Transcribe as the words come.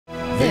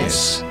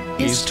This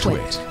is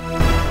TWiT.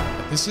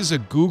 This is a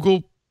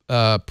Google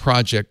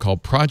project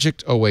called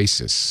Project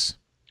Oasis.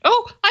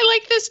 Oh, I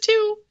like this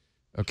too.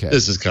 Okay.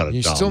 This is kind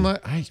of dumb. Still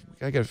not. I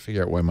got to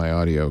figure out why my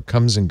audio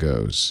comes and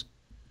goes.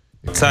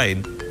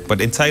 Outside,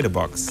 but inside a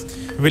box.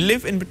 We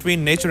live in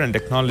between nature and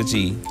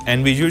technology,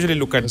 and we usually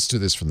look at... Let's do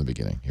this from the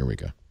beginning. Here we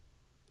go.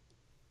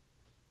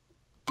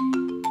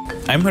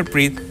 I'm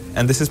Harpreet,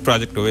 and this is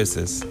Project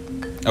Oasis,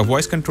 a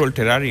voice-controlled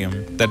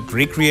terrarium that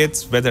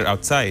recreates weather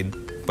outside,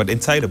 but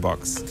inside a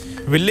box.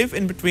 We live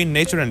in between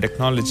nature and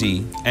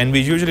technology, and we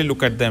usually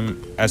look at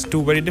them as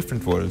two very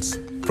different worlds.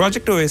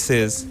 Project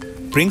Oasis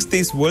brings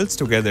these worlds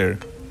together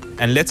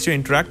and lets you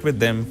interact with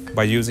them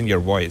by using your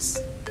voice.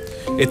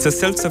 It's a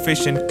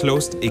self-sufficient,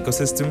 closed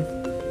ecosystem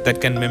that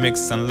can mimic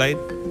sunlight,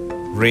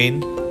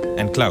 rain,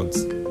 and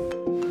clouds.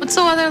 What's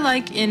the weather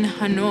like in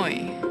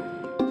Hanoi?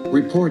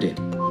 Reported.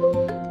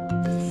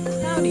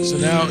 So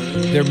now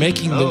they're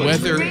making the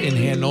weather in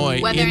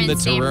Hanoi Weather in the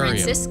San terrarium.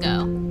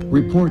 Francisco.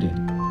 Reported.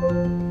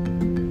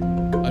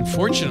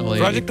 Unfortunately,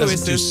 Project it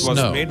doesn't do Oasis was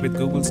snow. made with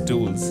Google's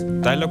tools,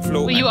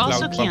 Dialogflow, Well, you and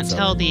also Cloud can't PubSub.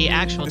 tell the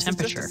actual This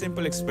temperature. is just a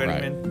simple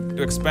experiment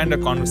to expand a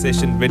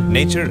conversation with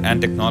nature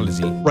and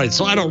technology. Right,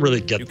 so I don't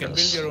really get You can build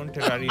this. your own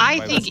terrarium. I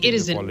by think visiting it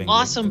is the an following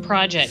awesome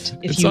project.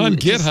 If It's you on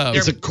just- GitHub.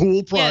 It's a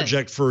cool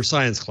project for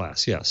science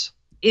class, yes.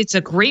 It's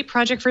a great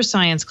project for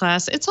science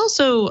class. It's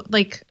also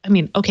like, I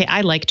mean, okay,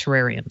 I like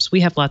terrariums.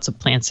 We have lots of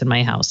plants in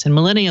my house, and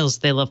millennials,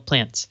 they love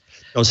plants.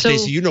 Oh, So-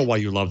 Stacey, you know why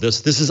you love this.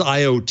 This is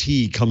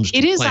IoT comes to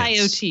It is plants.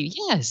 IoT,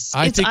 yes.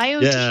 I It's think-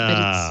 IoT, but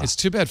Yeah. It's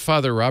too bad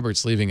Father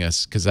Robert's leaving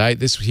us because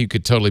he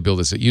could totally build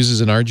this. It uses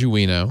an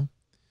Arduino.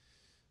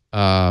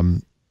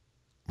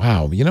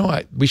 Wow, you know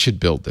what? We should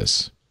build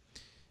this.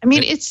 I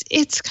mean,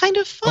 it's kind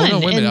of Oh fun. no,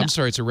 wait a minute. And, I'm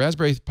sorry. It's a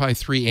Raspberry Pi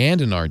 3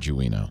 and an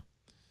Arduino.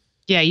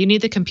 yeah, you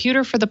need the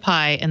computer for the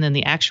Pi, and then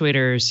the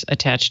actuators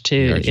attached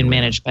to The Arduino. and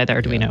managed by the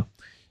Arduino.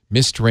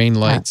 Mist rain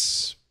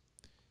lights.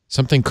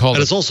 Something called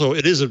And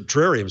it is a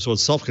terrarium, so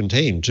it's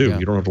self-contained too. Yeah.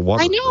 You don't have to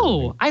water I it or know.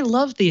 anything. I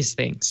love these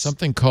things.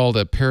 something called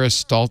a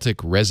peristaltic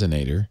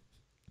resonator.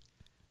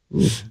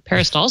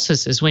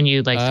 Peristalsis is when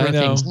you like I throw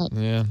know. things up.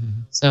 Yeah.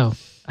 So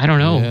I don't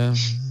know. Yeah.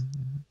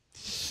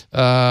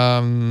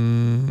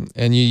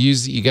 And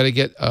you got to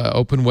get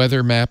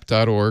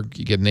openweathermap.org.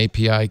 You get an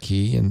API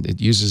key, and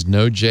it uses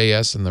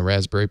Node.js and the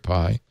Raspberry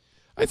Pi.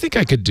 I think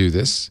I could do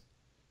this.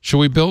 Should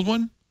we build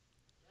one?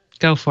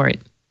 Go for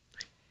it.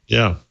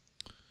 Yeah.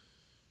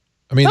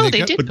 I mean, Oh,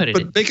 they did put it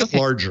in. But make it Okay.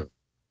 larger.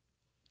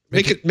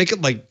 Make it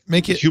like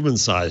make it human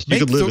sized. You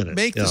could live in it.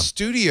 Make Yeah. the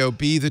studio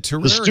be the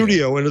terrarium. The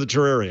studio into the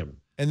terrarium.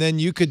 And then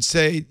you could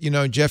say,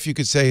 Jeff, you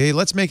could say, hey,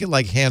 let's make it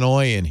like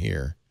Hanoi in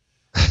here.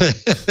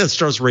 It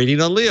starts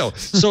raining on Leo.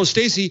 So,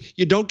 Stacey,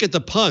 you don't get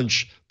the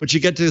punch, but you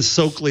get to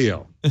soak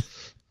Leo.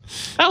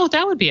 Oh,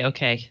 that would be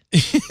okay.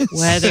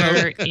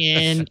 Weather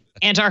in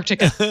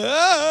Antarctica.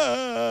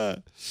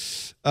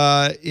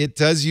 It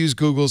does use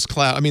Google's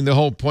cloud. I mean, the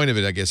whole point of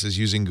it, I guess, is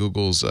using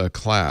Google's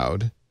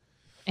cloud.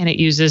 And it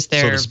uses So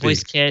their to speak.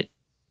 voice kit.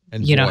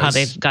 And You know how voice,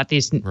 they've got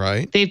these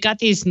right? they've got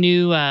these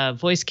new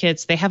voice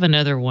kits. They have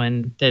another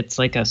one that's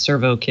like a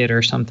servo kit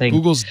or something.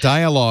 Google's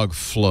dialogue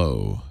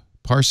flow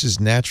parses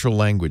natural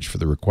language for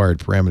the required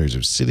parameters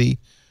of city,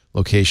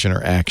 location,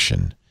 or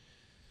action.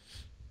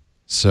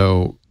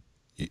 So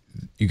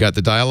you got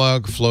the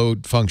dialogue flow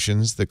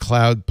functions, the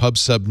cloud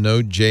PubSub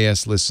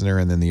Node.js listener,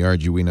 and then the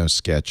Arduino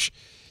sketch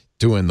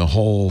doing the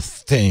whole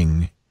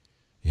thing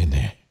in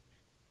there.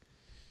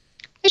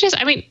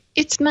 I mean,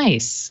 it's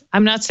nice.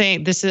 I'm not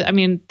saying this is, I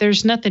mean,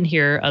 there's nothing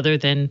here other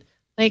than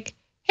like,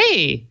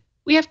 hey,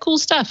 we have cool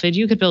stuff and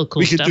you could build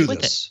cool We could stuff do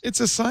with this. it. It's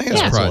a science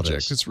Yeah. That's all it project.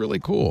 is. It's really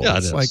cool. Yeah, it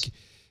it's is. like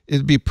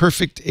it'd be a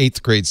perfect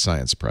 8th grade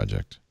science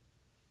project.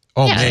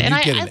 Oh Yeah, man, and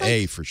you get I an like-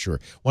 A for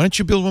sure. Why don't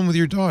you build one with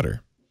your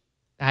daughter?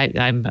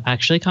 I'm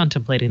actually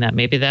contemplating that.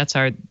 Maybe that's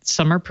our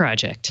summer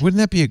project. Wouldn't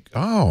that be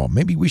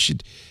maybe we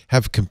should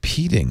have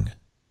competing.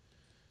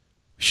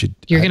 We should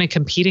You're going to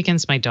compete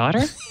against my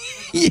daughter?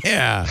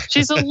 Yeah.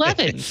 She's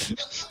 11.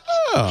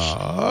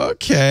 Oh,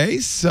 okay.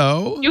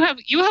 So You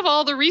have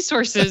all the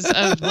resources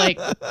of like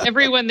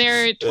everyone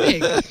there at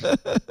Twig. Like,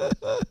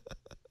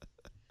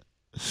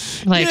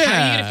 how are you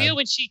Yeah. going to feel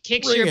when she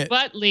kicks Bring your it.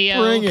 butt,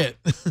 Leo? bring it.